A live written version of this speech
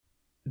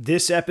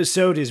This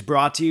episode is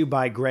brought to you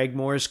by Greg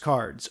Morris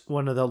Cards,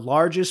 one of the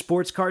largest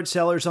sports card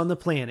sellers on the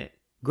planet.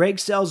 Greg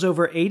sells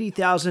over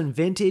 80,000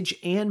 vintage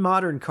and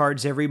modern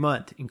cards every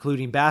month,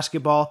 including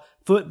basketball,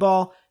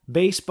 football,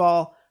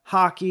 baseball,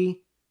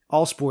 hockey,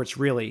 all sports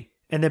really.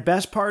 And the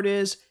best part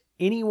is,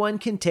 anyone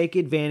can take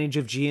advantage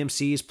of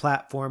GMC's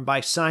platform by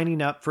signing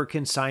up for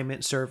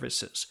consignment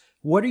services.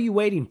 What are you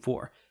waiting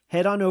for?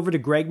 Head on over to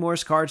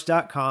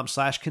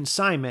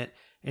gregmorriscards.com/consignment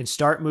and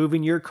start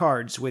moving your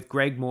cards with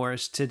Greg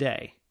Morris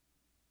today.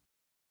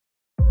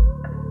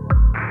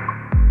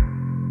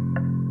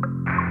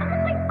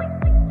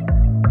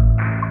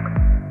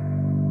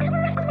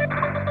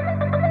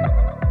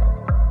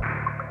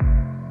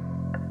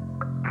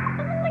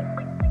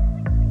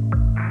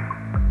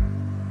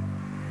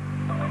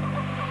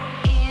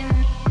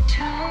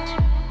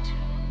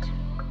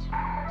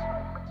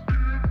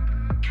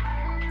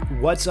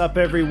 What's up,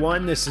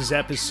 everyone? This is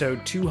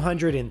episode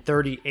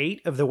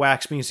 238 of the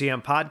Wax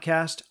Museum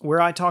podcast,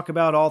 where I talk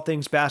about all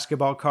things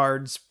basketball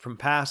cards from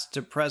past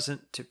to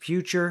present to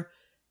future.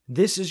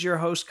 This is your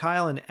host,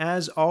 Kyle, and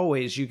as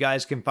always, you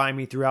guys can find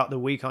me throughout the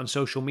week on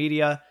social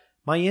media.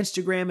 My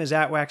Instagram is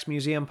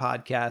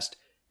 @WaxMuseumPodcast,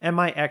 and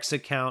my X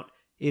account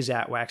is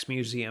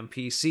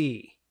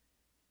 @WaxMuseumPC.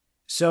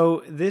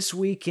 So this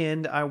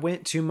weekend, I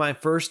went to my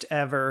first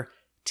ever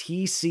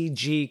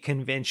TCG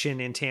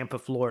convention in Tampa,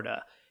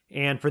 Florida.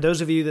 And for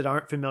those of you that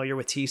aren't familiar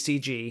with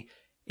TCG,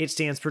 it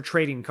stands for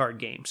Trading Card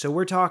Game. So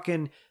we're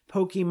talking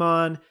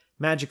Pokemon,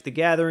 Magic the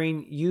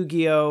Gathering,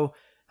 Yu-Gi-Oh!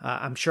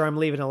 I'm sure I'm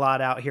leaving a lot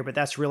out here, but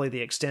that's really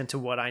the extent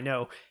of what I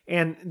know.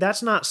 And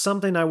that's not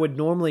something I would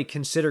normally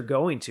consider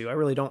going to. I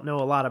really don't know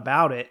a lot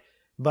about it.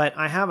 But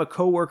I have a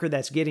coworker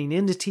that's getting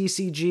into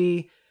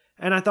TCG,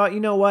 and I thought,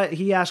 you know what?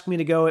 He asked me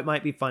to go. It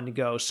might be fun to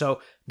go.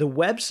 So the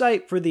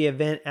website for the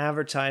event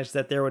advertised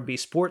that there would be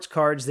sports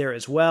cards there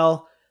as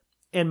well.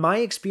 And my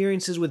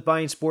experiences with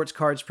buying sports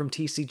cards from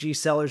TCG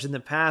sellers in the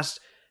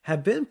past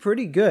have been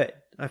pretty good.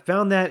 I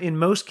found that in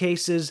most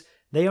cases,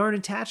 they aren't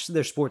attached to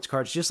their sports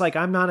cards, just like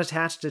I'm not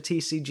attached to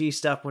TCG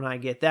stuff when I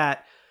get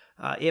that.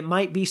 It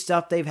might be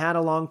stuff they've had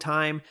a long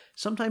time.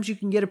 Sometimes you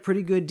can get a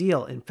pretty good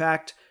deal. In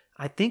fact,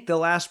 I think the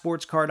last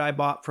sports card I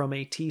bought from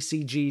a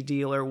TCG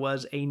dealer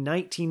was a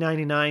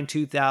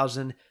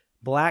 1999-2000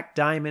 Black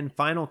Diamond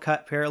Final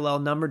Cut Parallel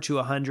numbered to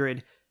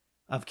 100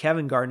 of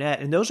Kevin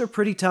Garnett, and those are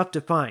pretty tough to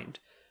find.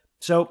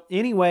 So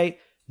anyway,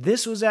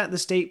 this was at the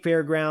State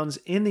Fairgrounds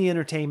in the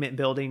entertainment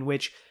building,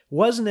 which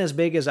wasn't as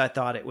big as I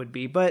thought it would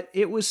be, but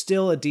it was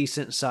still a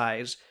decent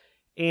size.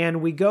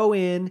 And we go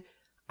in,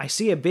 I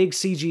see a big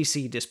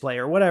CGC display,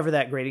 or whatever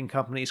that grading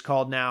company is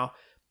called now.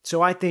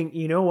 So I think,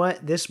 you know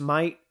what, this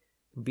might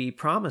be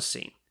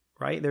promising,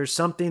 right? There's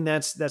something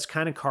that's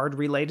kind of card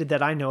related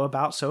that I know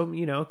about, so,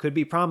 it could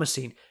be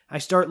promising. I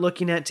start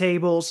looking at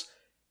tables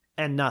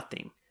and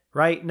nothing.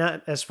 Right?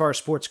 Not as far as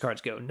sports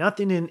cards go.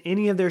 Nothing in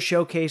any of their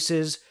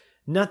showcases,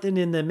 nothing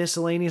in the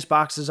miscellaneous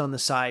boxes on the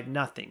side,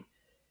 nothing.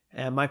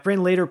 And my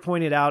friend later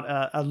pointed out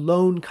a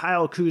lone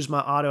Kyle Kuzma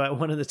auto at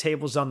one of the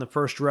tables on the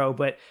first row,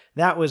 but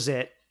that was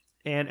it.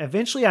 And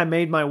eventually I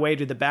made my way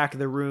to the back of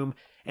the room,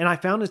 and I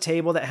found a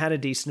table that had a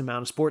decent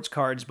amount of sports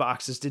cards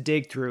boxes to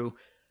dig through.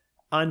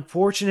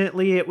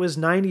 Unfortunately, it was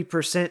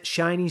 90%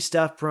 shiny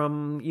stuff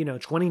from,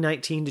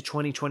 2019 to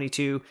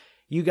 2022.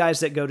 You guys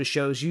that go to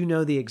shows, you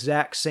know the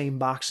exact same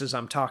boxes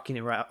I'm talking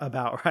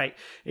about, right?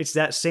 It's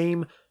that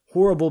same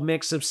horrible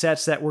mix of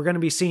sets that we're going to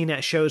be seeing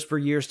at shows for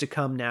years to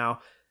come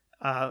now.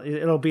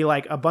 It'll be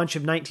like a bunch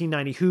of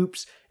 1990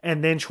 hoops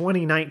and then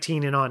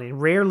 2019 and on,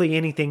 and rarely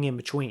anything in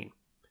between.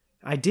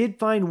 I did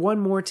find one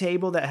more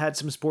table that had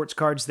some sports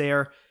cards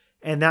there,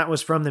 and that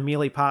was from the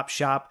Mealy Pop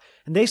shop.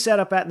 And they set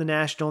up at the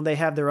National. They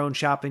have their own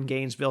shop in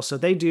Gainesville, so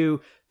they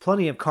do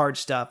plenty of card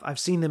stuff. I've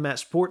seen them at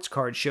sports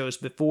card shows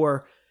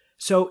before.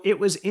 So it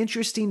was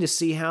interesting to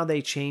see how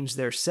they changed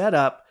their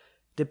setup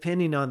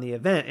depending on the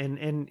event.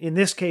 And in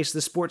this case,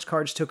 the sports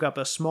cards took up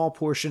a small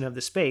portion of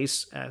the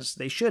space, as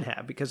they should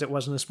have, because it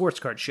wasn't a sports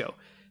card show.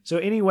 So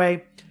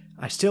anyway,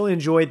 I still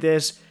enjoyed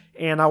this,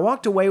 and I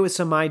walked away with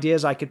some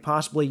ideas I could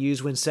possibly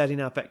use when setting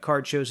up at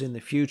card shows in the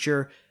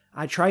future.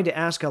 I tried to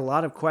ask a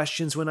lot of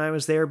questions when I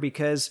was there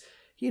because,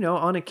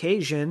 on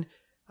occasion,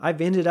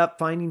 I've ended up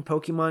finding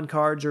Pokemon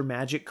cards or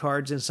Magic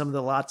cards in some of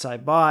the lots I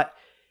bought,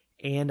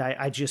 and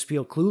I just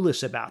feel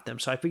clueless about them.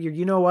 So I figured,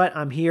 you know what?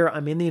 I'm here.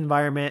 I'm in the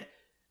environment.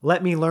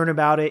 Let me learn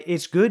about it.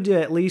 It's good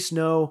to at least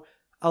know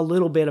a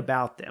little bit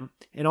about them.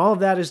 And all of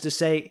that is to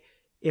say,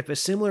 if a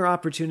similar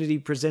opportunity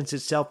presents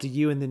itself to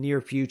you in the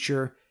near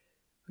future,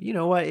 you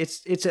know what?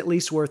 It's at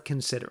least worth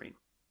considering.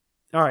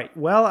 All right.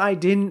 Well, I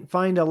didn't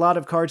find a lot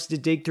of cards to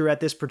dig through at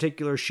this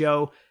particular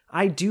show.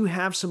 I do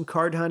have some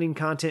card hunting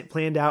content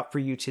planned out for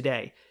you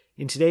today.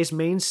 In today's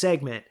main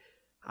segment,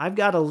 I've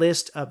got a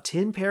list of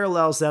 10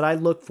 parallels that I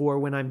look for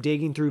when I'm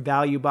digging through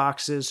value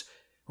boxes,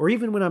 or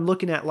even when I'm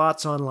looking at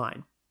lots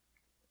online.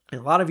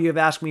 And a lot of you have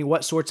asked me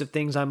what sorts of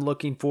things I'm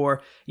looking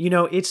for.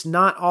 It's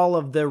not all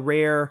of the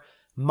rare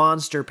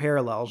monster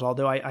parallels,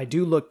 although I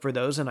do look for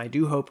those and I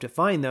do hope to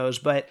find those.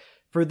 But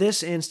for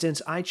this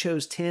instance, I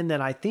chose 10 that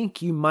I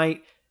think you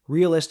might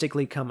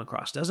realistically come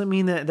across. Doesn't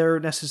mean that they're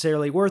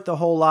necessarily worth a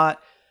whole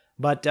lot,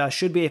 but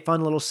should be a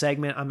fun little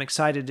segment. I'm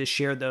excited to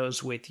share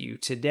those with you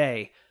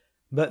today.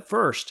 But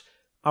first,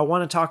 I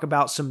want to talk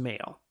about some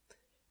mail.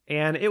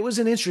 And it was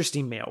an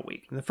interesting mail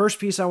week. And the first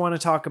piece I want to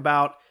talk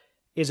about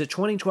is a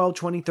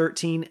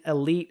 2012-2013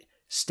 Elite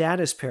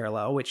Status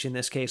Parallel, which in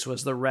this case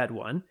was the red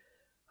one.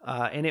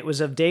 And it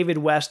was of David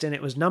West, and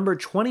it was number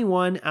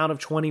 21 out of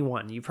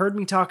 21. You've heard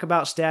me talk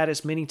about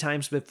Status many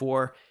times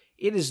before.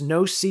 It is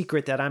no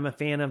secret that I'm a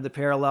fan of the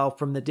Parallel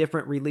from the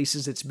different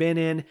releases it's been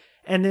in,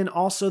 and then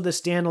also the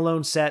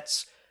standalone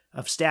sets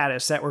of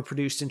Status that were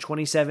produced in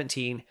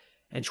 2017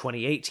 and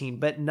 2018,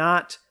 but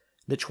not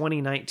the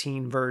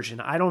 2019 version.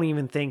 I don't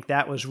even think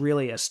that was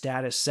really a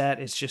Status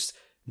set. It's just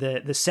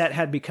the set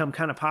had become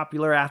kind of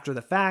popular after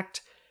the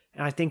fact,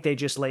 and I think they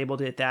just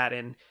labeled it that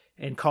and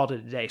called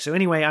it a day. So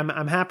anyway,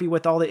 I'm happy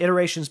with all the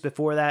iterations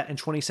before that in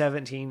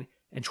 2017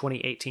 and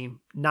 2018,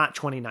 not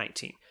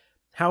 2019.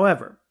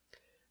 However,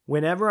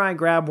 whenever I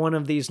grab one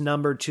of these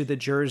numbered to the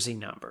jersey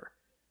number,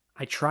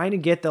 I try to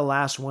get the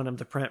last one of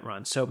the print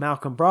run. So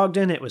Malcolm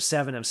Brogdon, it was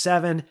 7 of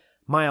 7.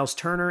 Miles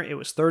Turner, it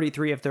was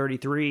 33 of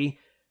 33,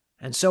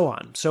 and so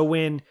on. So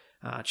when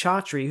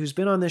Chatri, who's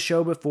been on this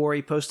show before,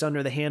 he posts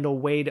under the handle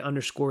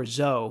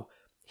Wade_Zoe,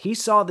 he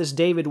saw this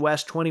David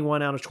West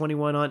 21 out of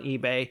 21 on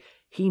eBay.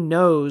 He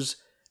knows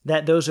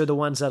that those are the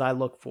ones that I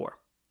look for.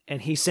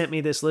 And he sent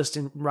me this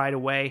listing right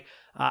away.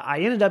 I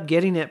ended up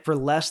getting it for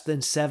less than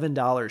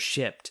 $7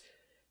 shipped.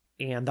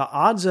 And the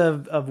odds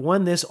of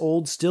one this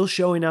old still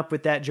showing up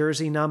with that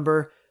jersey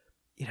number,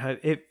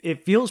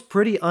 it feels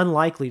pretty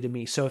unlikely to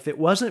me. So if it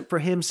wasn't for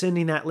him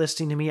sending that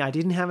listing to me, I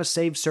didn't have a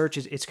saved search.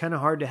 It's kind of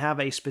hard to have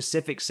a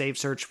specific saved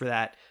search for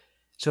that.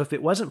 So if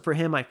it wasn't for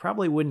him, I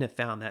probably wouldn't have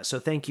found that. So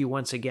thank you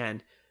once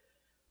again.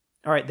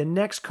 All right, the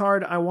next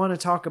card I want to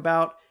talk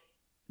about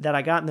that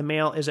I got in the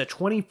mail is a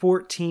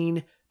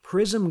 2014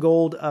 Prism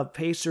Gold of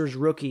Pacers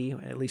rookie,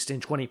 at least in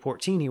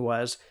 2014 he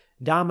was,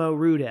 Damo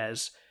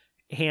Rudez.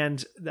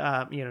 And,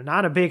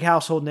 not a big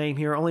household name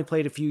here, only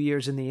played a few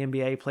years in the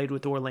NBA, played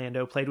with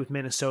Orlando, played with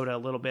Minnesota a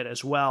little bit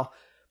as well.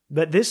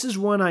 But this is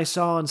one I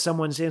saw on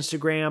someone's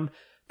Instagram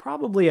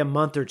probably a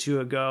month or two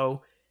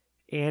ago,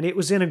 and it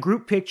was in a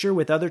group picture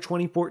with other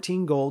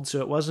 2014 Gold, so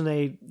it wasn't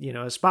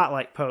a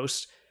spotlight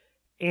post.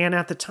 And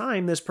at the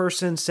time, this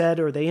person said,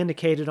 or they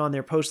indicated on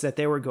their post that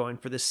they were going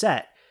for the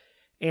set.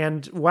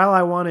 And while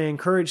I want to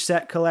encourage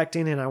set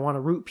collecting and I want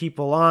to root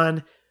people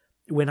on,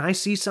 when I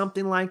see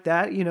something like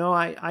that,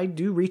 I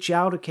do reach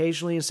out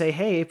occasionally and say,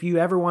 hey, if you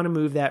ever want to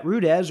move that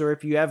Rudez, or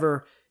if you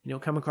ever,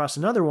 come across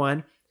another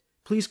one,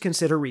 please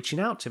consider reaching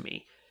out to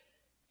me.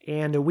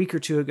 And a week or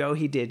two ago,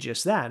 he did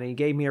just that. And he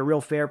gave me a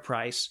real fair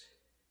price,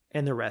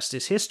 and the rest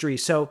is history.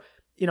 So,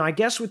 I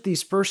guess with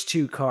these first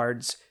two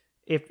cards,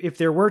 if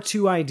there were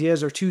two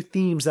ideas or two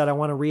themes that I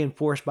want to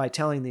reinforce by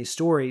telling these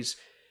stories,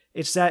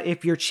 it's that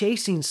if you're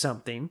chasing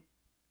something,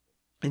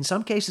 in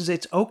some cases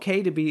it's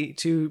okay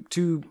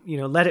to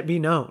let it be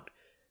known.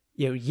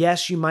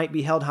 Yes, you might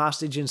be held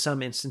hostage in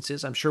some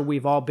instances. I'm sure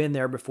we've all been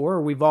there before,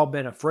 or we've all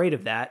been afraid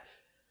of that.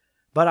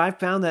 But I've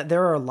found that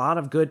there are a lot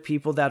of good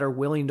people that are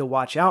willing to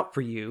watch out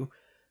for you.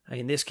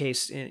 In this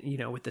case,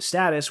 with the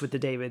Status, with the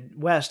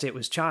David West, it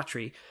was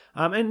Chatri.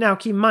 And now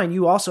keep in mind,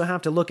 you also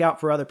have to look out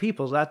for other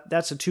people.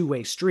 That's a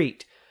two-way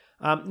street.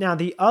 Now,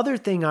 the other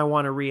thing I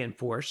want to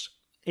reinforce,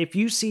 if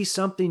you see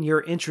something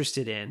you're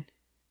interested in,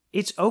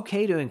 it's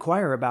okay to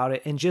inquire about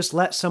it and just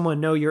let someone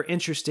know you're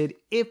interested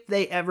if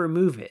they ever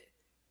move it.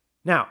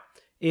 Now,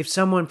 if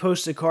someone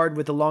posts a card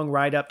with a long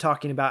write-up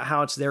talking about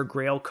how it's their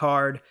Grail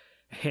card,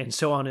 and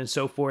so on and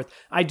so forth,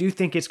 I do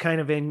think it's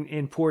kind of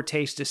in poor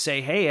taste to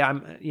say, hey,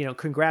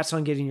 congrats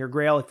on getting your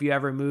Grail. If you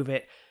ever move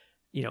it,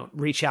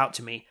 reach out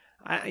to me.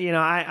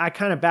 I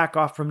kind of back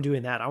off from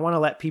doing that. I want to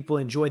let people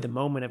enjoy the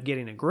moment of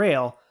getting a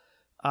Grail.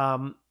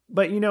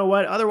 But you know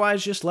what?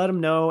 Otherwise, just let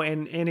them know,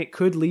 and it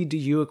could lead to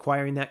you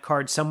acquiring that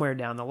card somewhere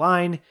down the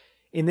line.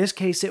 In this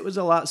case, it was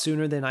a lot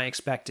sooner than I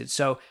expected,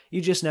 so you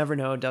just never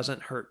know. It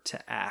doesn't hurt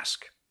to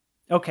ask.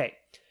 Okay.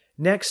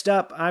 Next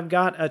up, I've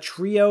got a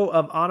trio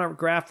of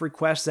autograph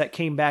requests that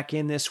came back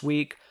in this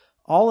week,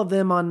 all of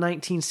them on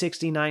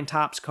 1969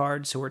 Topps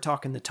cards, so we're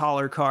talking the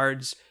taller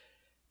cards.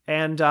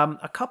 And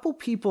a couple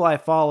people I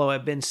follow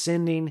have been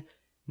sending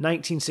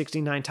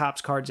 1969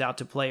 Topps cards out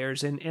to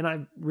players, and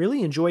I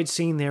really enjoyed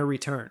seeing their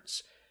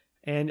returns.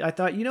 And I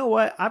thought, you know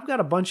what, I've got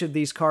a bunch of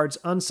these cards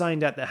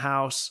unsigned at the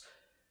house.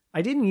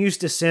 I didn't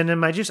used to send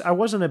them. I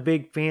wasn't a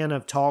big fan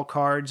of tall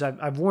cards.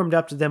 I've warmed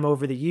up to them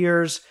over the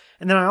years.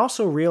 And then I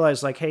also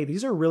realized, hey,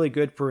 these are really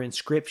good for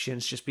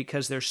inscriptions just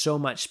because there's so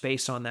much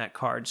space on that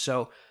card.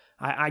 So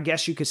I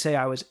guess you could say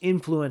I was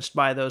influenced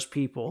by those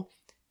people.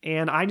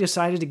 And I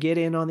decided to get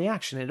in on the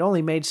action. It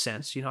only made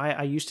sense.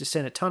 I used to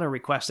send a ton of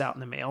requests out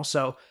in the mail.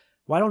 So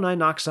why don't I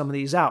knock some of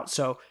these out?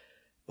 So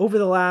over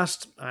the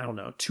last,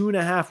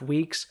 2.5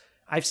 weeks,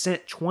 I've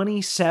sent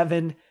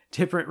 27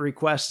 different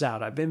requests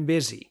out. I've been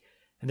busy.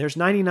 And there's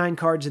 99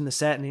 cards in the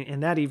set,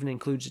 and that even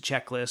includes a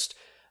checklist.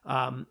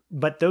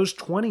 But those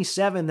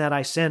 27 that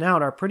I sent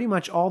out are pretty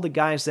much all the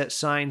guys that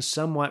sign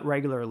somewhat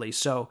regularly.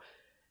 So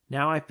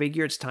now I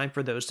figure it's time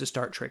for those to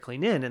start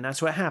trickling in, and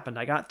that's what happened.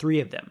 I got 3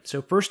 of them.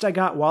 So first I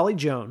got Wally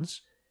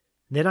Jones,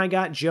 then I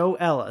got Joe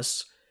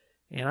Ellis,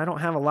 and I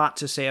don't have a lot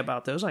to say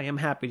about those. I am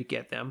happy to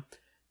get them.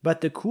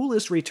 But the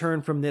coolest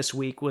return from this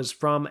week was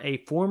from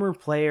a former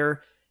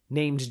player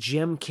named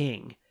Jim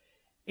King.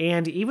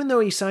 And even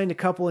though he signed a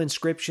couple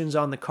inscriptions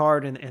on the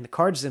card and the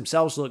cards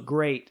themselves look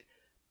great,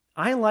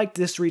 I liked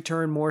this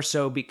return more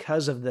so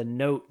because of the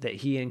note that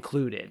he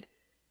included.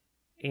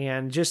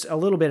 And just a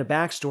little bit of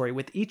backstory.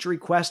 With each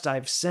request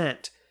I've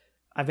sent,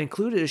 I've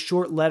included a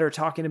short letter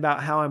talking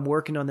about how I'm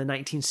working on the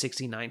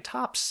 1969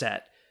 Topps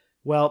set.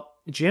 Well,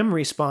 Jim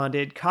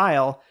responded,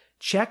 "Kyle,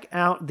 check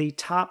out the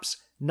Topps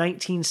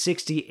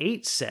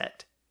 1968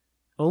 set.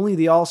 Only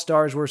the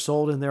All-Stars were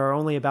sold and there are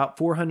only about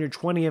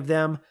 420 of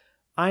them.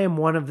 I am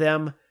one of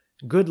them.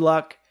 Good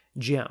luck,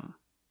 Jim."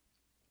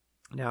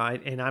 Now,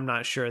 I'm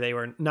not sure they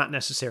were not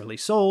necessarily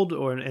sold,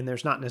 and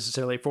there's not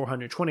necessarily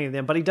 420 of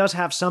them, but he does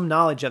have some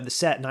knowledge of the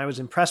set, and I was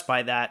impressed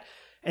by that.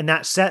 And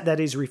that set that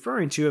he's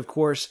referring to, of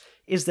course,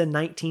 is the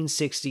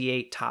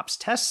 1968 Topps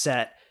Test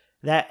set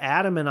that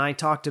Adam and I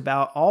talked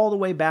about all the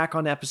way back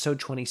on episode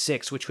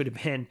 26, which would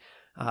have been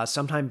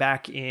sometime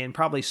back in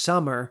probably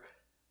summer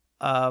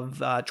of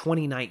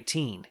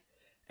 2019.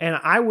 And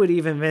I would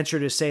even venture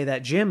to say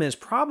that Jim is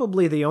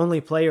probably the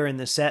only player in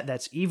the set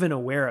that's even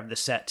aware of the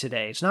set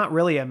today. It's not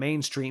really a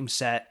mainstream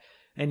set.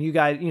 And you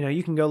guys,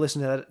 you can go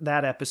listen to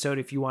that episode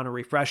if you want a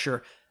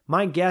refresher.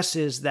 My guess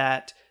is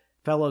that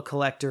fellow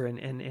collector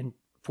and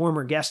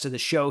former guest of the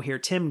show here,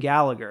 Tim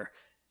Gallagher,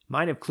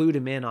 might have clued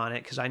him in on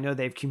it because I know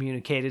they've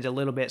communicated a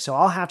little bit. So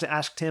I'll have to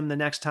ask Tim the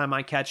next time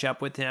I catch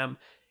up with him.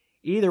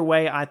 Either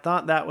way, I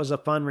thought that was a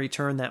fun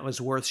return that was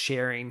worth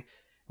sharing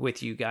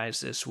with you guys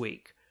this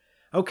week.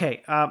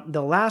 Okay,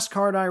 the last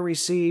card I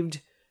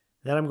received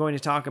that I'm going to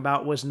talk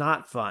about was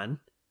not fun,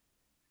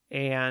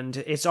 and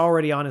it's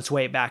already on its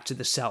way back to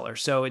the seller.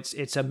 So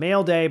it's a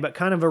mail day, but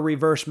kind of a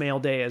reverse mail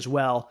day as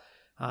well,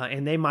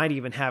 and they might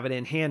even have it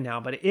in hand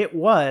now. But it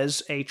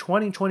was a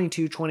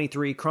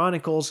 2022-23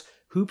 Chronicles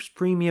Hoops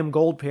Premium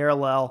Gold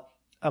Parallel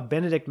of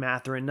Benedict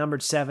Mathurin,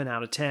 numbered 7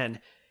 out of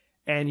 10.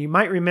 And you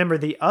might remember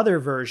the other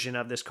version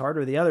of this card,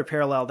 or the other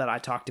parallel that I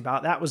talked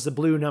about. That was the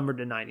blue numbered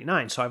to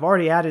 99. So I've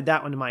already added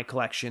that one to my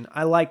collection.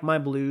 I like my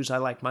blues. I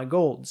like my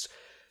golds.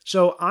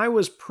 So I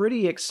was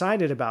pretty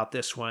excited about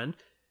this one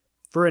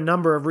for a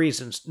number of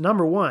reasons.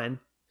 Number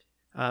one,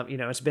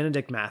 it's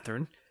Benedict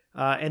Mathurin.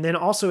 And then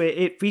also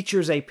it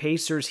features a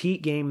Pacers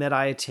Heat game that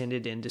I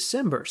attended in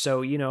December.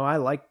 So, I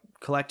like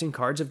collecting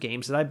cards of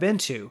games that I've been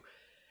to.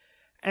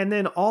 And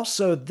then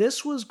also,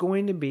 this was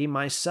going to be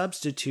my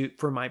substitute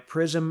for my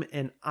Prism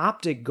and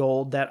Optic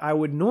Gold that I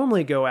would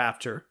normally go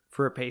after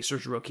for a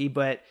Pacers rookie,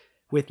 but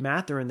with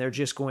Mathurin, they're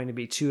just going to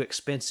be too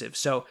expensive.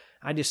 So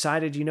I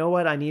decided, you know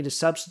what, I need a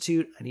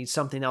substitute. I need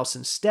something else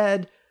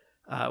instead.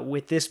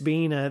 With this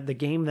being the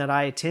game that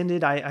I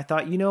attended, I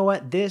thought, you know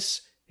what,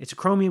 it's a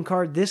chromium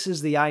card. This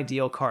is the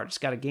ideal card. It's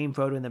got a game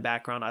photo in the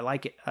background. I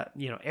like it,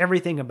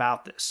 everything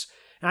about this.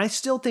 And I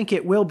still think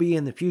it will be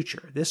in the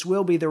future. This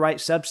will be the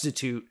right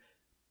substitute,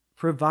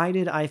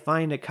 provided I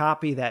find a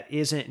copy that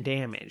isn't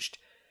damaged,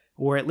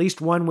 or at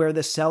least one where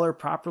the seller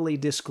properly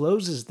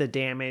discloses the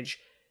damage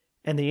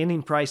and the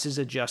ending price is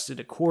adjusted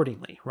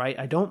accordingly, right?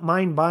 I don't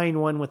mind buying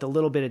one with a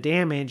little bit of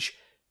damage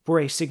for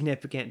a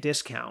significant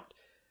discount.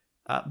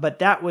 But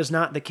that was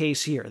not the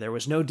case here. There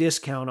was no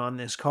discount on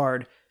this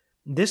card.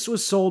 This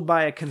was sold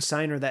by a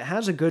consignor that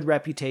has a good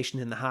reputation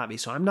in the hobby,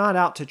 so I'm not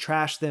out to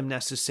trash them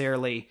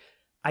necessarily.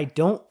 I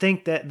don't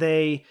think that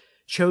they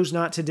chose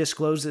not to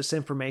disclose this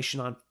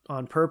information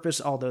on purpose,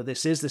 although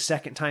this is the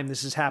second time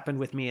this has happened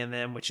with me and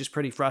them, which is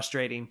pretty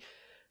frustrating.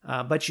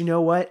 But you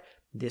know what?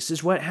 This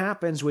is what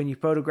happens when you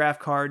photograph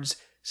cards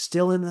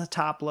still in the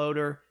top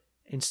loader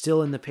and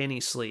still in the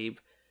penny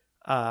sleeve.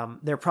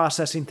 They're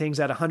processing things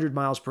at 100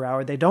 miles per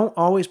hour. They don't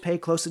always pay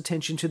close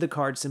attention to the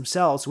cards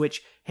themselves,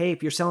 which, hey,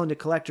 if you're selling to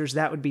collectors,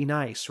 that would be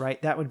nice,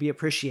 right? That would be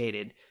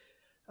appreciated.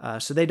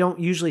 So they don't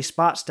usually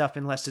spot stuff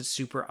unless it's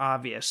super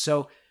obvious.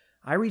 So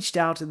I reached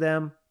out to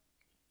them.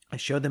 I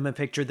showed them a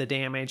picture of the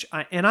damage,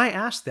 and I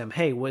asked them,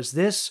 hey, was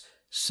this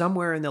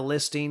somewhere in the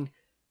listing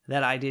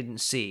that I didn't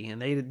see? And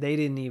they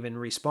didn't even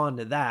respond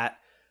to that.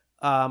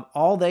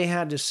 All they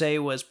had to say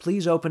was,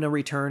 please open a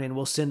return and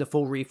we'll send a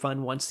full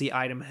refund once the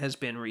item has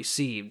been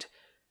received.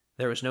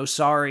 There was no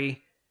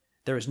sorry.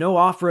 There was no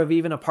offer of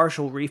even a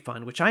partial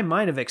refund, which I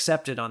might have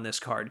accepted on this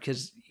card,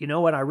 because you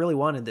know what? I really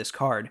wanted this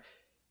card.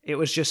 It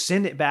was just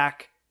send it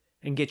back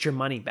and get your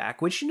money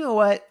back, which, you know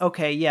what?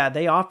 Okay, yeah,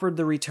 they offered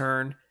the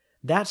return.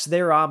 That's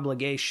their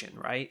obligation,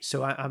 right?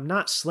 So I'm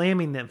not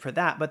slamming them for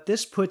that, but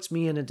this puts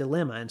me in a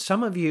dilemma. And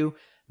some of you,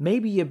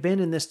 maybe you've been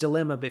in this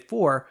dilemma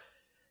before,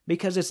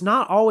 because it's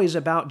not always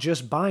about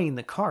just buying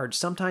the card.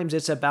 Sometimes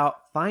it's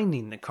about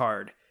finding the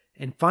card.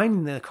 And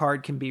finding the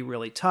card can be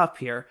really tough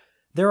here.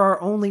 There are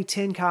only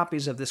 10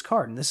 copies of this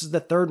card, and this is the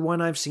third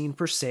one I've seen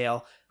for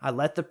sale. I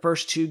let the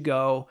first 2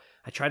 go.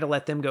 I try to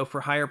let them go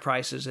for higher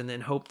prices and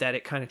then hope that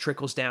it kind of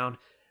trickles down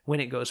when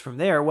it goes from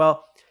there.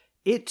 Well,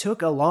 it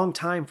took a long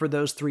time for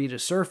those 3 to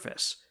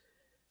surface.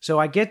 So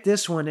I get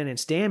this one and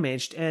it's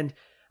damaged, and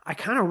I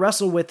kind of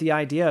wrestle with the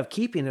idea of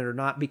keeping it or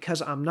not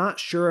because I'm not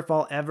sure if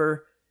I'll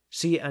ever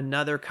see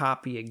another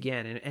copy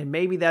again. And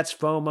maybe that's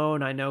FOMO,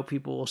 and I know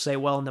people will say,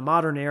 well, in the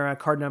modern era,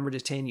 card number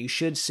to 10, you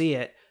should see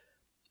it.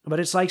 But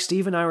it's like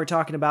Steve and I were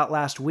talking about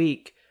last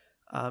week.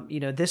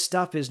 This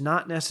stuff is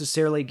not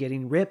necessarily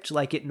getting ripped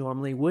like it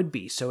normally would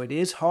be. So it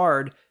is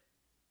hard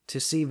to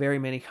see very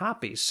many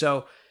copies.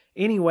 So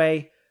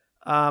anyway,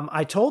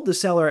 I told the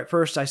seller at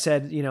first, I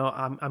said,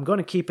 I'm going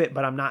to keep it,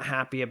 but I'm not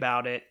happy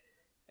about it.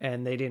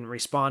 And they didn't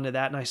respond to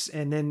that.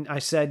 And then I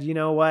said, you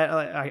know what?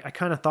 I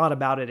kind of thought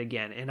about it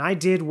again. And I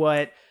did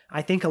what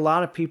I think a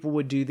lot of people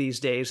would do these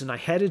days. And I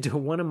headed to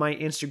one of my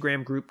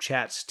Instagram group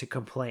chats to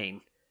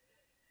complain.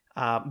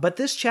 But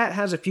this chat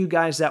has a few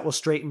guys that will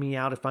straighten me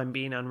out if I'm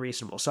being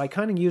unreasonable. So I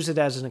kind of use it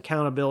as an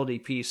accountability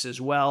piece as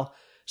well.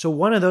 So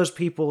one of those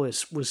people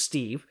was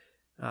Steve,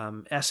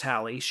 S.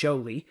 Halley,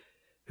 Sholey,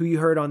 who you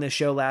heard on this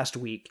show last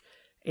week.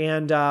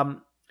 And,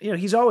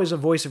 he's always a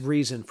voice of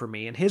reason for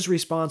me. And his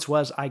response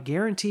was, I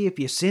guarantee if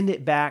you send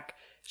it back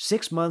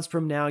 6 months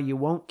from now, you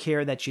won't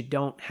care that you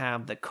don't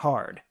have the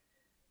card.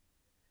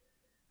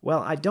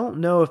 Well, I don't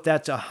know if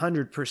that's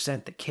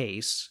 100% the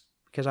case,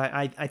 because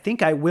I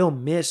think I will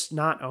miss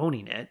not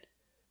owning it.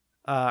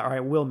 Or I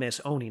will miss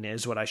owning it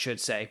is what I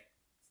should say.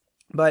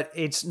 But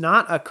it's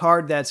not a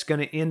card that's going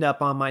to end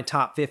up on my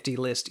top 50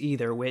 list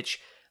either, which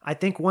I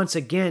think once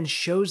again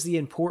shows the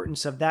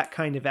importance of that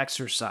kind of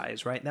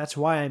exercise, right? That's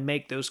why I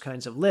make those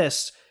kinds of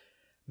lists,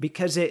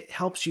 because it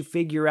helps you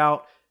figure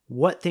out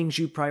what things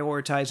you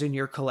prioritize in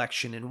your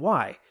collection and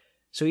why.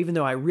 So even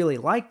though I really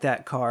like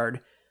that card,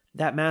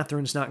 that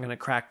Matherin's not going to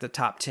crack the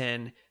top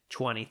 10,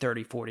 20,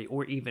 30, 40,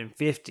 or even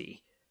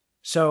 50.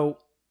 So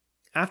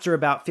after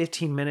about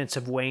 15 minutes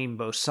of weighing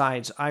both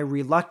sides, I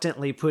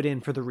reluctantly put in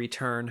for the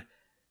return.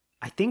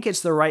 I think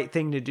it's the right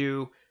thing to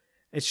do.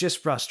 It's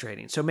just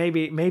frustrating. So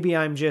maybe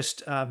I'm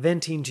just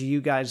venting to you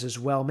guys as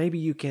well. Maybe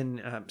you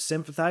can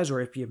sympathize,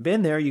 or if you've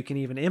been there, you can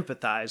even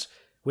empathize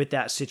with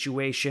that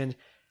situation.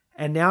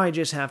 And now I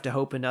just have to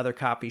hope another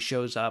copy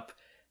shows up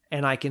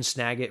and I can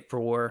snag it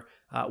for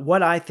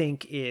what I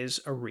think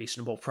is a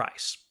reasonable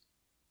price.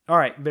 All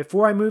right,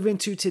 before I move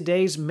into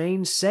today's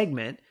main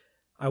segment,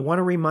 I want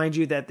to remind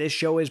you that this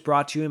show is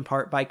brought to you in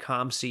part by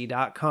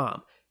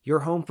ComC.com,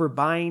 your home for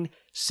buying,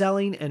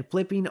 selling, and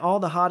flipping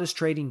all the hottest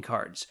trading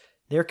cards.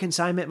 Their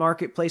consignment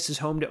marketplace is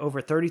home to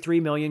over 33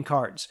 million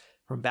cards,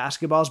 from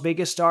basketball's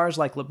biggest stars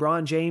like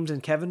LeBron James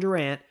and Kevin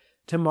Durant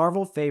to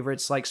Marvel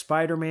favorites like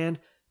Spider-Man,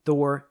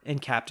 Thor,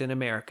 and Captain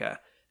America.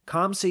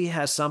 ComC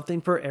has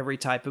something for every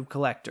type of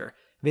collector.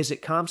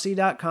 Visit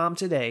ComC.com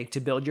today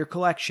to build your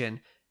collection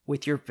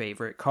with your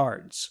favorite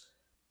cards.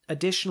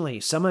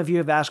 Additionally, some of you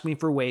have asked me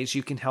for ways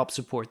you can help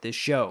support this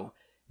show.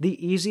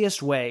 The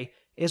easiest way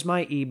is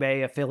my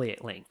eBay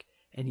affiliate link,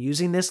 and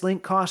using this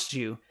link costs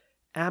you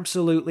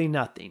absolutely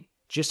nothing.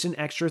 Just an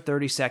extra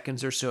 30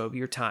 seconds or so of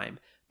your time,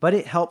 but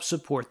it helps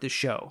support the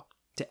show.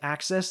 To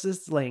access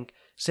this link,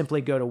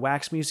 simply go to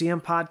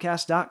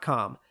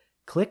waxmuseumpodcast.com,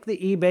 click the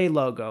eBay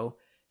logo,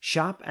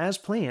 shop as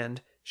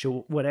planned,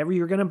 so whatever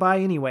you're going to buy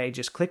anyway,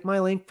 just click my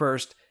link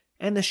first,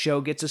 and the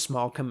show gets a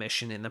small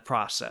commission in the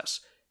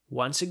process.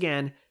 Once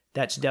again,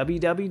 that's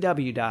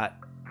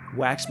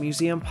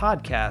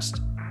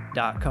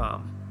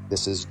www.waxmuseumpodcast.com.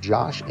 This is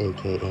Josh,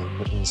 aka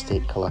Mitten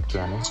State Collector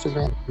on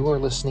Instagram. You are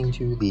listening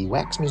to the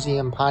Wax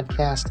Museum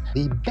Podcast,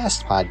 the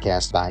best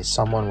podcast by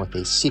someone with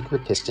a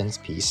secret Pistons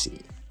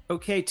PC.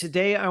 Okay,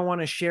 today I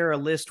want to share a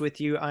list with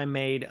you I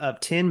made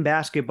of 10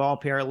 basketball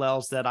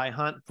parallels that I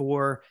hunt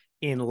for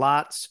in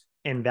lots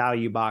and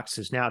value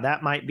boxes. Now,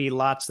 that might be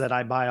lots that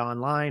I buy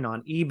online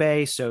on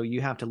eBay, so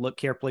you have to look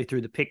carefully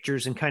through the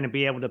pictures and kind of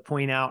be able to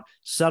point out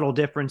subtle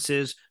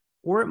differences.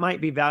 Or it might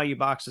be value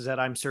boxes that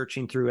I'm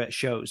searching through at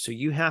shows. So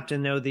you have to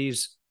know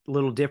these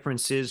little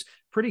differences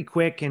pretty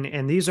quick.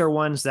 And these are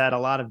ones that a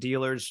lot of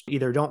dealers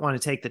either don't want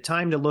to take the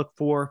time to look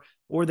for,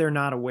 or they're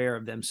not aware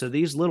of them. So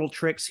these little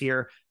tricks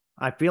here,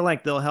 I feel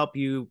like they'll help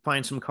you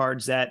find some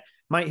cards that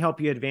might help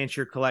you advance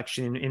your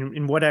collection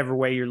in whatever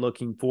way you're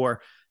looking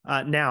for.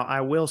 Now, I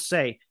will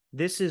say,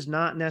 this is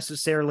not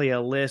necessarily a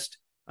list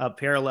of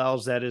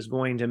parallels that is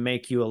going to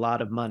make you a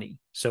lot of money.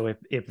 So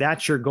if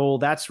that's your goal,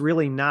 that's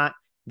really not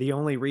the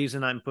only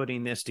reason I'm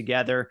putting this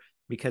together,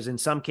 because in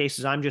some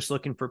cases I'm just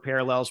looking for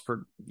parallels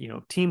for,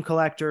 team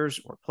collectors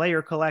or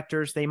player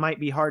collectors. They might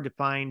be hard to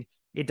find.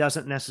 It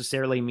doesn't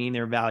necessarily mean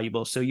they're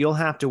valuable. So you'll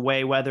have to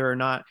weigh whether or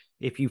not,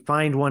 if you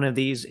find one of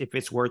these, if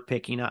it's worth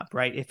picking up,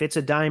 right? If it's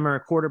a dime or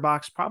a quarter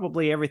box,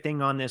 probably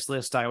everything on this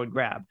list I would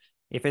grab.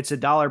 If it's a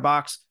dollar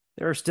box,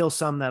 there are still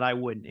some that I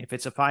wouldn't. If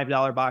it's a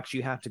 $5 box,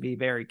 you have to be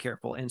very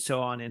careful, and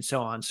so on and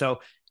so on. So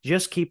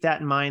just keep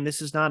that in mind.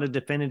 This is not a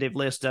definitive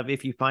list of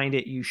if you find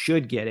it, you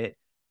should get it.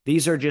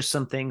 These are just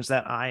some things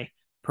that I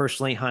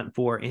personally hunt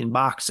for in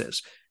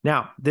boxes.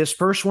 Now, this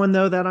first one,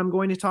 though, that I'm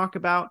going to talk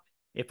about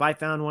If I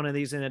found one of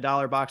these in a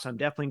dollar box, I'm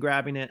definitely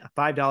grabbing it. A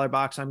 $5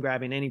 box, I'm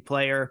grabbing any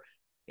player.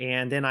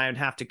 And then I would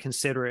have to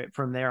consider it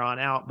from there on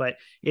out. But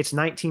it's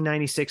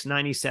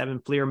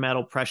 1996-97 Fleer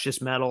Metal,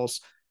 Precious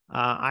Metals.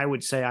 I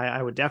would say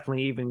I would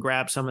definitely even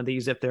grab some of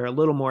these if they're a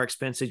little more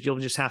expensive. You'll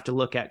just have to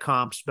look at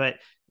comps. But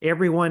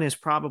everyone is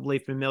probably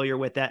familiar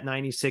with that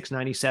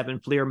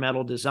 96-97 Fleer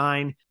Metal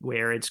design,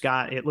 where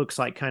it looks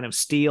like kind of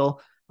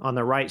steel on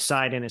the right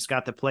side, and it's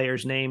got the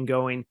player's name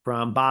going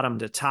from bottom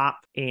to top.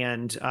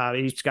 And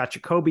it's got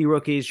your Kobe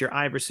rookies, your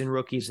Iverson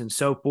rookies, and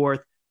so forth.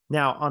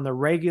 Now, on the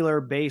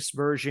regular base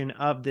version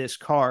of this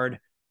card,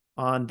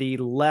 on the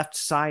left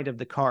side of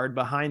the card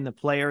behind the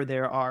player,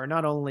 there are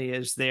not only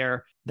is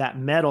there that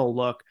metal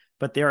look,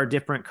 but there are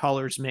different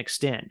colors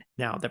mixed in.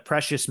 Now, the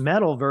precious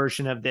metal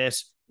version of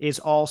this is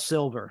all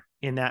silver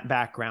in that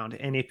background.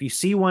 And if you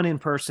see one in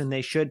person,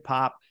 they should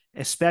pop,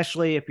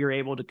 especially if you're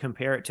able to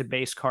compare it to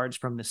base cards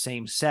from the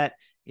same set.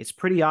 It's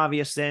pretty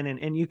obvious then,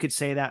 and you could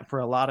say that for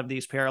a lot of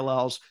these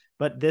parallels,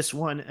 but this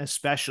one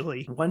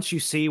especially, once you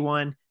see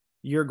one,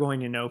 you're going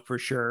to know for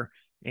sure,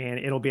 and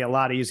it'll be a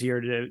lot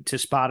easier to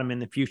spot them in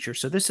the future.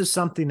 So this is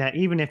something that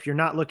even if you're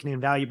not looking in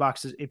value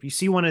boxes, if you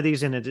see one of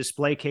these in a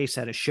display case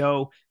at a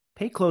show,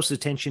 pay close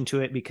attention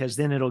to it, because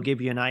then it'll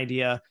give you an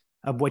idea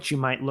of what you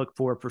might look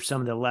for some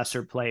of the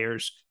lesser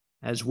players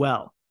as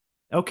well.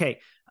 Okay,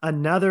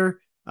 another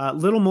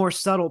little more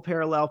subtle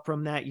parallel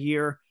from that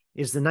year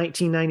is the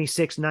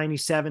 1996-97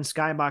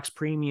 Skybox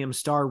Premium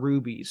Star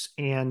Rubies.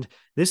 And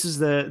this is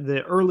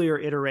the earlier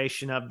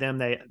iteration of them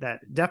that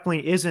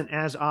definitely isn't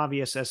as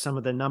obvious as some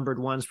of the numbered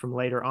ones from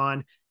later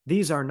on.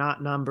 These are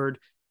not numbered.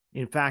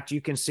 In fact,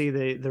 you can see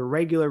the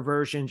regular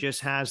version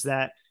just has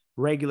that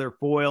regular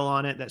foil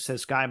on it that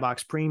says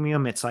Skybox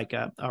Premium. It's like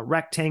a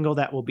rectangle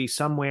that will be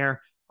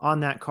somewhere on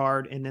that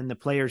card, and then the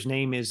player's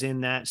name is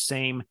in that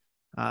same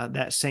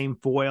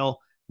foil.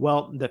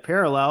 Well, the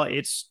parallel,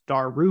 it's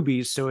Star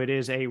Rubies, so it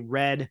is a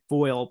red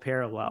foil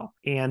parallel.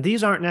 And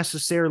these aren't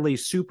necessarily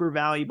super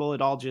valuable.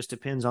 It all just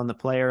depends on the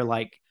player.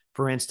 Like,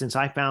 for instance,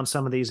 I found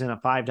some of these in a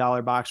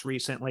 $5 box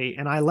recently,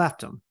 and I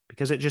left them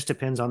because it just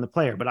depends on the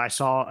player. But I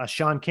saw a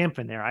Sean Kemp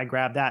in there. I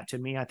grabbed that. To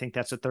me, I think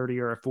that's a $30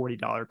 or a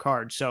 $40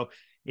 card. So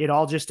it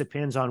all just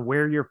depends on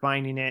where you're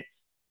finding it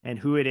and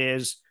who it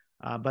is.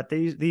 But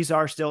these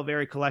are still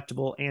very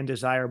collectible and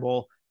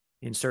desirable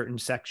in certain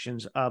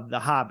sections of the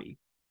hobby.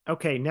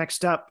 Okay,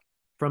 next up,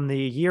 from the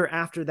year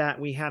after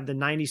that, we have the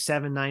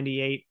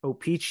 97-98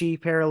 O-Pee-Chee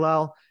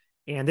parallel.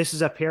 And this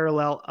is a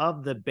parallel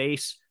of the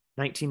base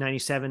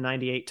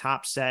 1997-98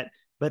 top set,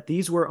 but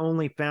these were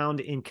only found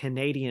in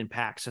Canadian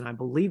packs. And I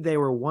believe they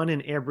were 1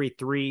 in every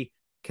 3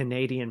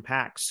 Canadian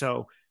packs.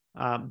 So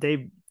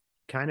they've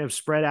kind of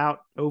spread out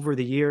over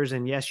the years.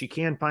 And yes, you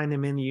can find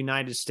them in the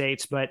United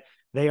States, but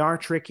they are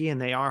tricky and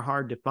they are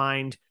hard to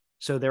find.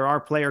 So there are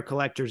player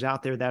collectors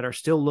out there that are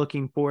still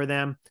looking for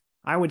them.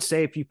 I would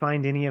say if you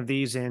find any of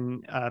these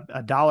in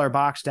a dollar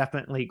box,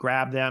 definitely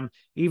grab them.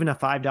 Even a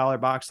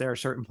 $5 box, there are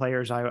certain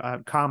players,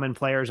 common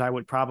players I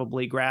would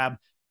probably grab.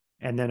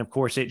 And then, of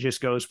course, it just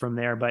goes from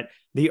there. But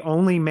the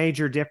only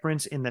major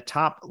difference in the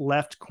top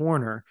left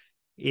corner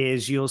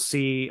is you'll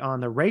see on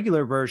the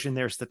regular version,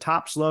 there's the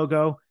Topps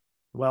logo.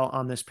 Well,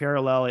 on this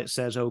parallel, it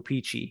says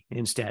O-Pee-Chee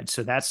instead.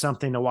 So that's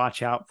something to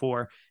watch out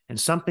for, and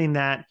something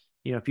that,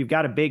 you know, if you've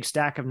got a big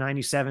stack of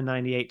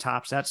 97-98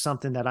 Topps, that's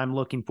something that I'm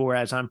looking for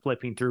as I'm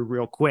flipping through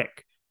real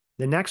quick.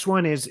 The next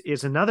one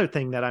is another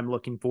thing that I'm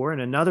looking for in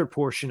another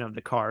portion of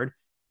the card,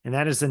 and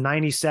that is the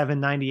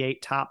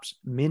 97-98 Topps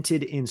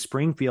Minted in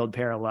Springfield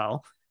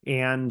parallel.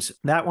 And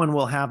that one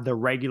will have the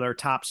regular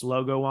Topps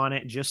logo on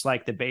it, just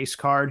like the base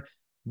card,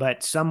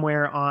 but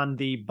somewhere on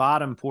the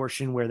bottom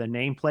portion where the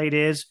nameplate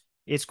is,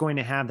 it's going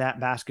to have that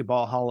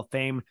Basketball Hall of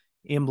Fame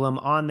emblem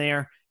on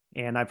there.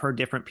 And I've heard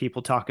different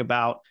people talk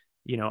about,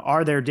 you know,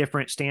 are there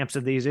different stamps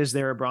of these? Is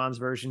there a bronze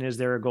version? Is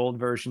there a gold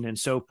version? And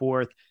so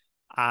forth.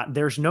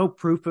 There's no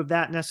proof of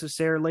that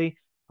necessarily,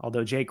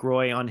 although Jake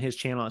Roy on his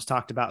channel has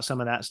talked about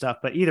some of that stuff.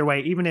 But either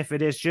way, even if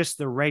it is just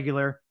the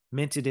regular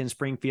Minted in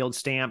Springfield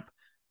stamp,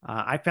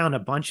 I found a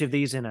bunch of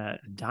these in a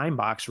dime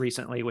box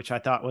recently, which I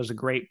thought was a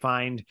great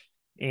find.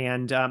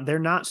 And they're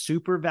not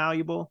super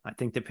valuable. I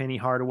think the Penny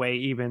Hardaway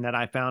even that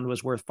I found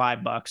was worth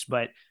 $5,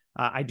 but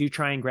I do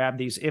try and grab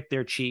these if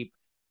they're cheap.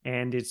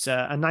 And it's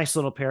a nice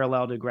little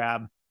parallel to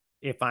grab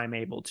if I'm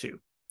able to.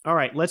 All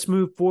right, let's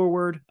move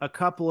forward a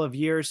couple of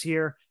years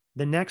here.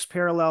 The next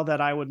parallel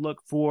that I would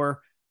look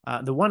for,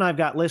 the one I've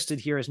got listed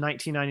here is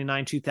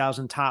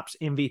 1999-2000 Topps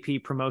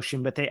MVP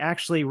promotion, but they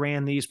actually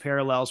ran these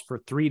parallels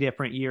for 3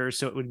 different years.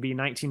 So it would be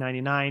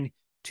 1999,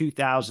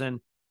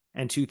 2000,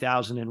 and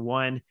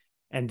 2001.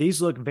 And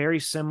these look very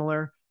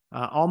similar,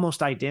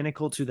 almost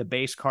identical to the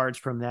base cards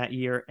from that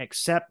year,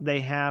 except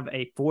they have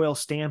a foil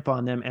stamp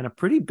on them, and a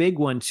pretty big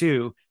one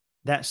too,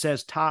 that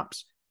says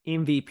Topps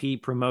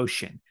MVP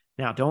promotion.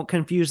 Now, don't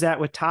confuse that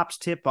with Topps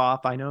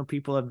tip-off. I know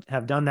people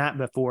have done that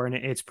before, and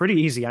it's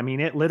pretty easy. I mean,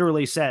 it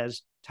literally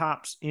says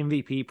Topps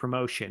MVP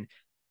promotion.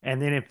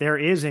 And then if there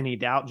is any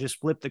doubt, just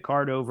flip the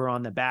card over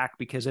on the back,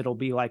 because it'll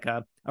be like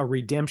a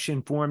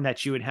redemption form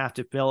that you would have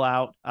to fill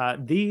out.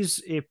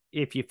 These,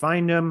 if you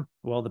find them,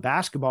 well, the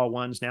basketball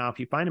ones now, if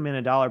you find them in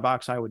a dollar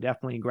box, I would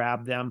definitely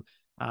grab them.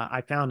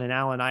 I found an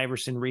Allen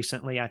Iverson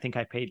recently. I think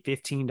I paid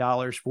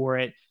 $15 for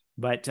it.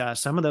 But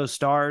some of those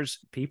stars,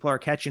 people are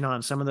catching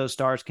on. Some of those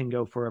stars can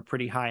go for a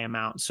pretty high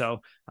amount.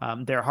 So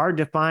they're hard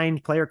to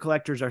find. Player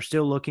collectors are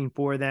still looking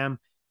for them.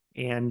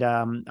 And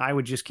I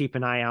would just keep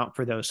an eye out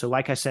for those. So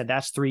like I said,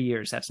 that's 3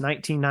 years. That's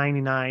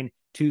 1999,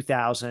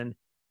 2000,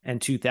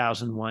 and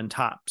 2001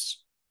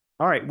 tops.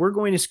 All right, we're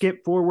going to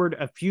skip forward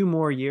a few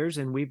more years,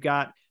 and we've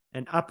got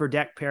an upper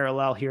deck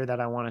parallel here that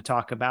I want to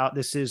talk about.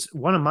 This is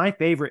one of my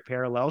favorite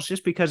parallels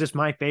just because it's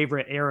my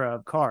favorite era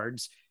of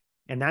cards.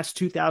 And that's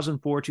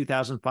 2004,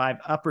 2005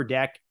 Upper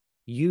Deck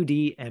UD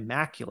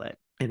Immaculate.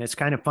 And it's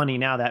kind of funny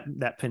now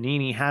that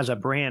Panini has a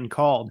brand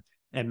called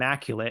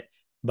Immaculate,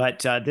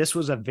 but this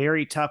was a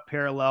very tough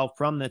parallel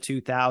from the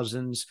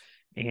 2000s,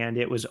 and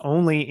it was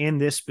only in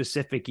this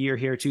specific year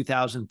here,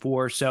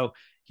 2004. So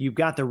you've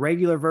got the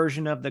regular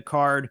version of the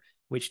card,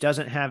 which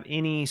doesn't have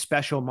any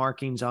special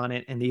markings on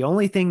it. And the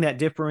only thing that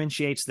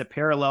differentiates the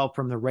parallel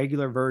from the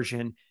regular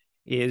version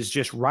is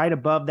just right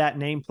above that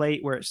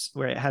nameplate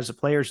where it has the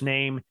player's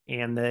name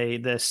and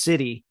the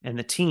city and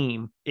the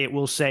team. It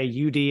will say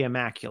UD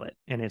Immaculate,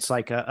 and it's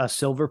like a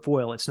silver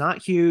foil. It's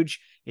not huge.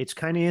 It's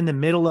kind of in the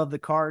middle of the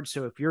card.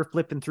 So if you're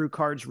flipping through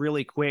cards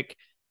really quick,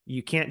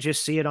 you can't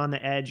just see it on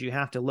the edge. You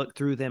have to look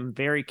through them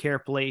very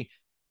carefully.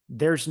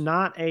 There's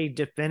not a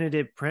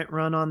definitive print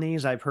run on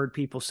these. I've heard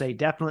people say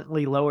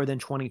definitely lower than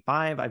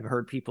 25. I've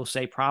heard people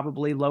say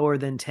probably lower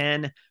than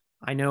 10.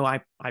 I know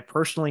I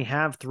personally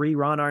have 3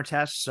 Ron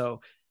Artests,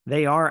 so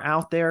they are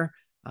out there.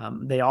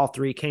 They all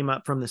 3 came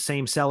up from the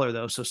same seller,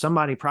 though. So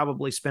somebody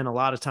probably spent a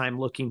lot of time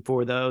looking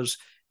for those.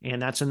 And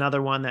that's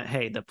another one that,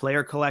 hey, the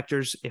player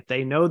collectors, if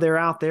they know they're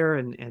out there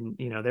and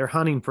you know, they're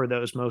hunting for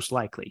those most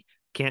likely.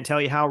 Can't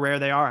tell you how rare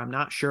they are. I'm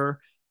not sure,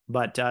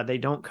 but they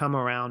don't come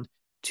around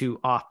too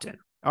often.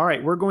 All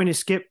right, we're going to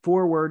skip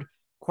forward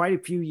quite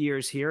a few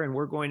years here, and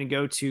we're going to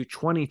go to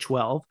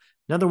 2012.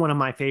 Another one of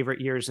my favorite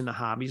years in the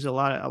hobbies. A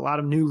lot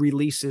of new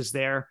releases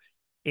there.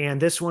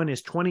 And this one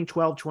is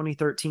 2012,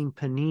 2013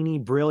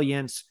 Panini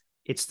Brilliance.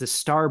 It's the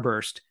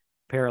Starburst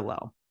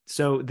parallel.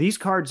 So these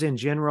cards in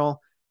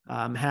general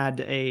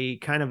had a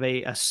kind of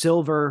a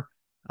silver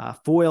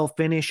foil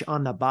finish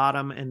on the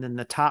bottom, and then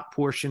the top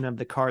portion of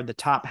the card, the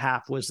top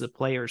half, was the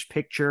player's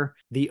picture.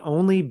 The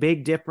only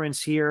big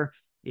difference here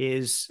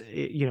is,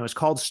 you know, it's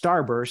called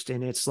Starburst,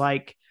 and it's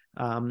like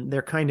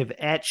they're kind of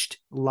etched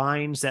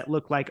lines that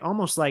look like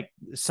almost like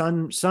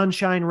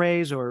sunshine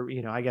rays, or,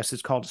 you know, I guess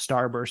it's called a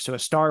starburst. So a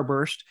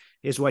starburst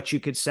is what you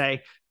could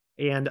say.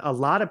 And a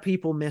lot of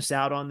people miss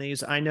out on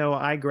these. I know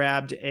I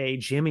grabbed a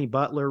Jimmy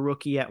Butler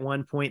rookie at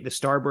one point, the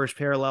Starburst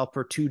parallel,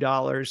 for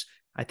 $2.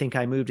 I think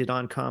I moved it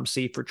on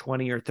ComC for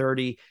 20 or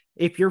 30.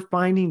 If you're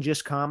finding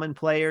just common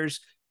players,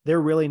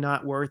 they're really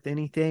not worth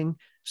anything.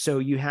 So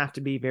you have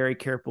to be very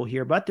careful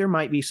here. But there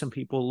might be some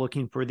people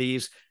looking for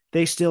these.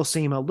 They still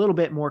seem a little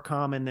bit more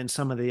common than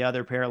some of the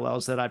other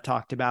parallels that I've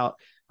talked about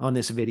on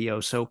this video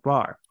so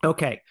far.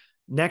 Okay,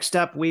 next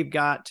up, we've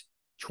got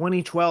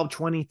 2012,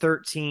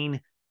 2013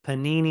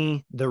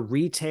 Panini, the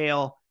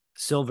retail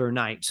Silver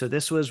Knight. So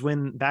this was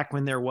back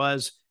when there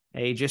was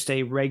just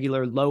a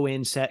regular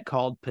low-end set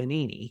called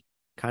Panini,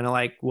 kind of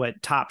like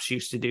what Topps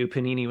used to do.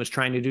 Panini was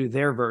trying to do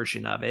their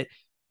version of it.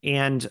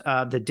 And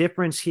the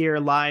difference here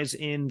lies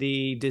in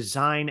the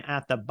design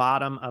at the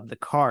bottom of the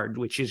card,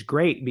 which is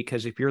great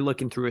because if you're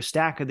looking through a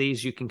stack of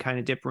these, you can kind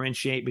of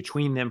differentiate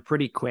between them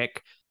pretty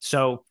quick.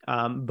 So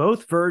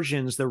both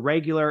versions, the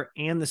regular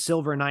and the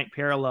Silver Knight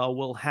parallel,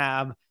 will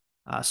have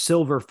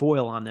silver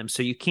foil on them.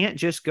 So you can't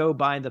just go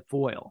by the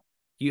foil.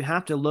 You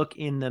have to look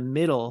in the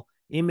middle,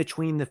 in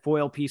between the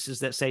foil pieces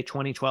that say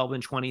 2012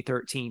 and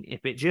 2013.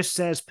 If it just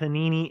says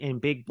Panini in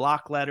big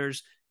block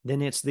letters,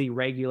 then it's the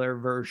regular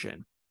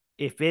version.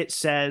 If it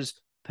says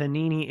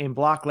Panini in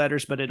block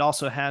letters, but it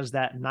also has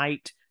that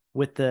knight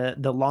with the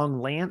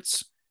long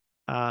lance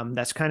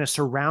that's kind of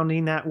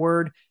surrounding that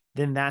word,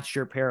 then that's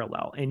your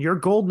parallel. And your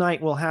gold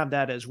knight will have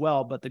that as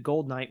well, but the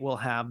gold knight will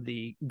have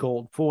the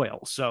gold foil.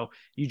 So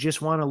you just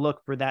want to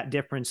look for that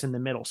difference in the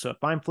middle. So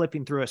if I'm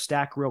flipping through a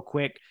stack real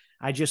quick,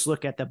 I just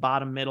look at the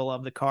bottom middle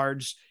of the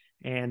cards,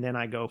 and then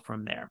I go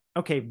from there.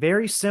 Okay,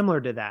 very similar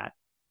to that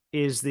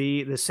is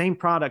the same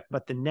product,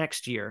 but the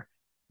next year.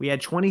 We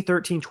had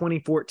 2013,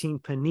 2014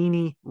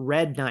 Panini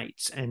Red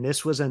Knights, and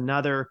this was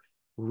another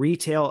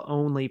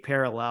retail-only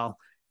parallel.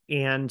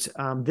 And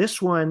this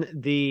one,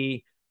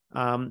 the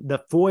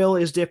foil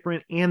is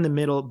different, and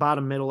the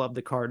bottom middle of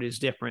the card is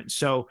different.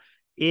 So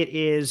it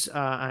is,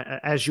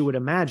 as you would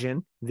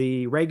imagine,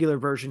 the regular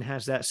version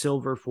has that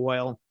silver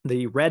foil.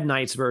 The Red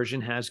Knights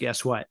version has,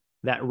 guess what?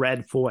 That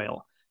red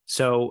foil.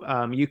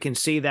 So you can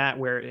see that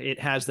where it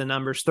has the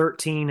numbers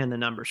 13 and the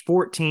numbers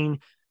 14,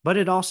 but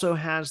it also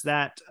has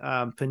that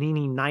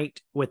Panini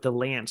Knight with the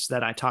lance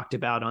that I talked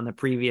about on the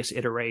previous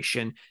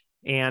iteration.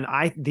 And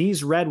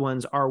these red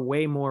ones are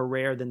way more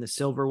rare than the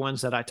silver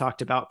ones that I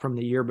talked about from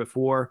the year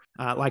before.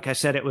 Like I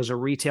said, it was a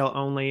retail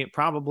only.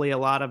 Probably a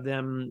lot of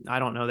them, I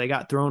don't know, they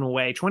got thrown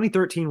away.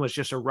 2013 was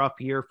just a rough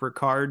year for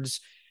cards.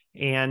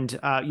 And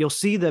you'll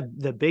see the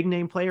big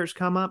name players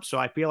come up. So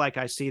I feel like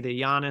I see the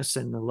Giannis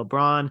and the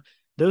LeBron.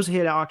 Those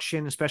hit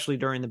auction, especially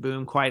during the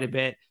boom, quite a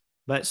bit.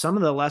 But some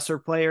of the lesser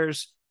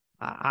players,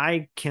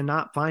 I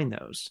cannot find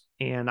those.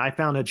 And I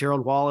found a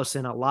Gerald Wallace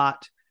in a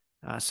lot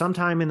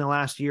sometime in the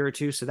last year or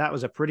two. So that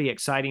was a pretty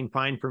exciting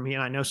find for me.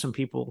 And I know some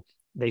people,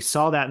 they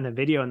saw that in the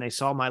video and they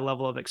saw my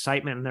level of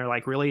excitement and they're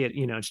like, really,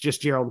 it's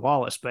just Gerald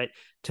Wallace. But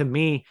to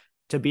me,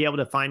 to be able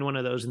to find one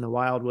of those in the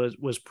wild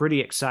was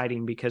pretty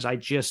exciting because I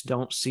just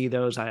don't see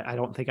those. I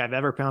don't think I've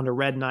ever found a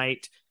Red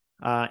Knight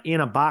in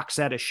a box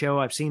at a show.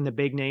 I've seen the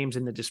big names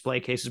in the display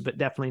cases, but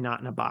definitely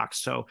not in a box.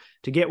 So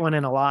to get one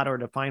in a lot or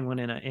to find one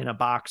in a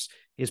box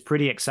is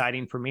pretty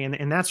exciting for me.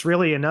 And that's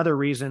really another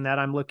reason that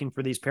I'm looking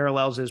for these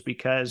parallels, is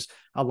because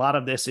a lot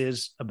of this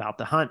is about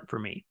the hunt for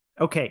me.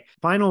 Okay,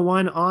 final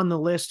one on the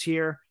list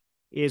here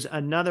is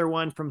another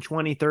one from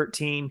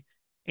 2013,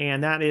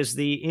 and that is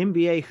the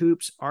NBA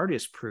Hoops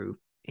Artist Proof.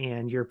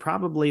 And you're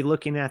probably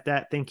looking at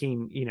that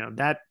thinking,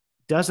 that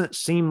doesn't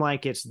seem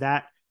like it's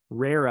that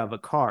rare of a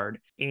card.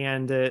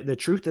 And the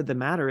truth of the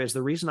matter is,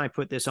 the reason I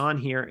put this on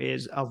here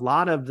is a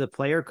lot of the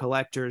player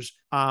collectors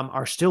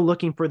are still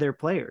looking for their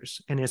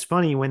players. And it's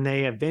funny, when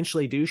they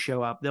eventually do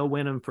show up, they'll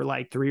win them for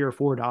like $3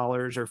 or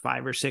 $4 or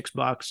 $5 or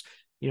 $6.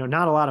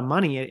 Not a lot of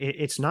money.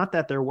 It's not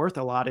that they're worth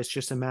a lot. It's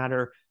just a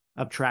matter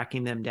of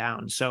tracking them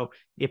down. So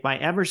if I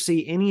ever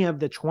see any of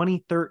the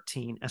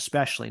 2013,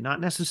 especially,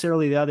 not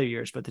necessarily the other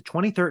years, but the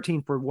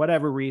 2013, for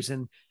whatever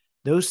reason,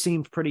 those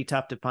seemed pretty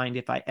tough to find.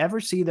 If I ever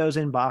see those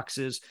in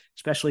boxes,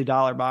 especially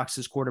dollar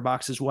boxes, quarter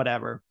boxes,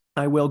 whatever,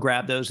 I will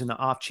grab those in the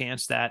off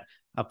chance that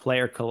a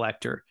player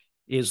collector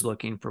is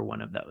looking for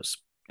one of those.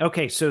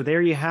 Okay, so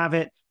there you have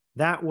it.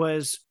 That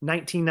was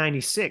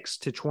 1996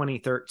 to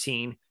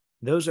 2013.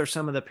 Those are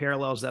some of the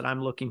parallels that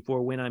I'm looking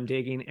for when I'm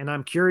digging. And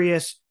I'm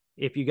curious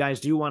if you guys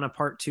do want a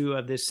part 2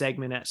 of this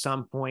segment at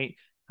some point,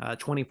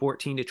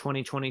 2014 to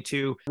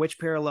 2022, which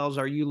parallels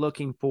are you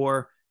looking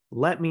for?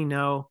 Let me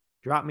know.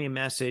 Drop me a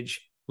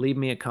message, leave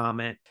me a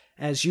comment.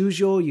 As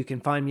usual, you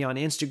can find me on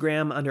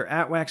Instagram under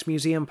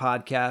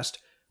 @WaxMuseumPodcast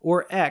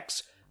or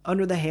X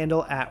under the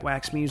handle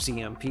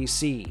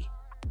 @WaxMuseumPC.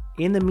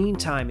 In the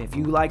meantime, if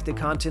you like the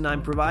content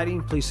I'm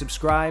providing, please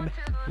subscribe,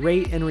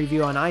 rate, and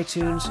review on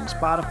iTunes,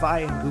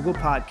 Spotify, and Google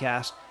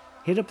Podcasts.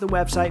 Hit up the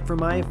website for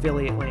my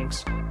affiliate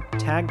links.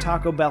 Tag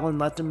Taco Bell and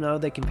let them know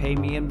they can pay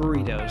me in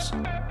burritos.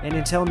 And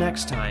until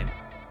next time,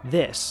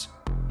 this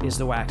is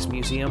the Wax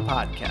Museum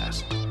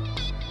Podcast.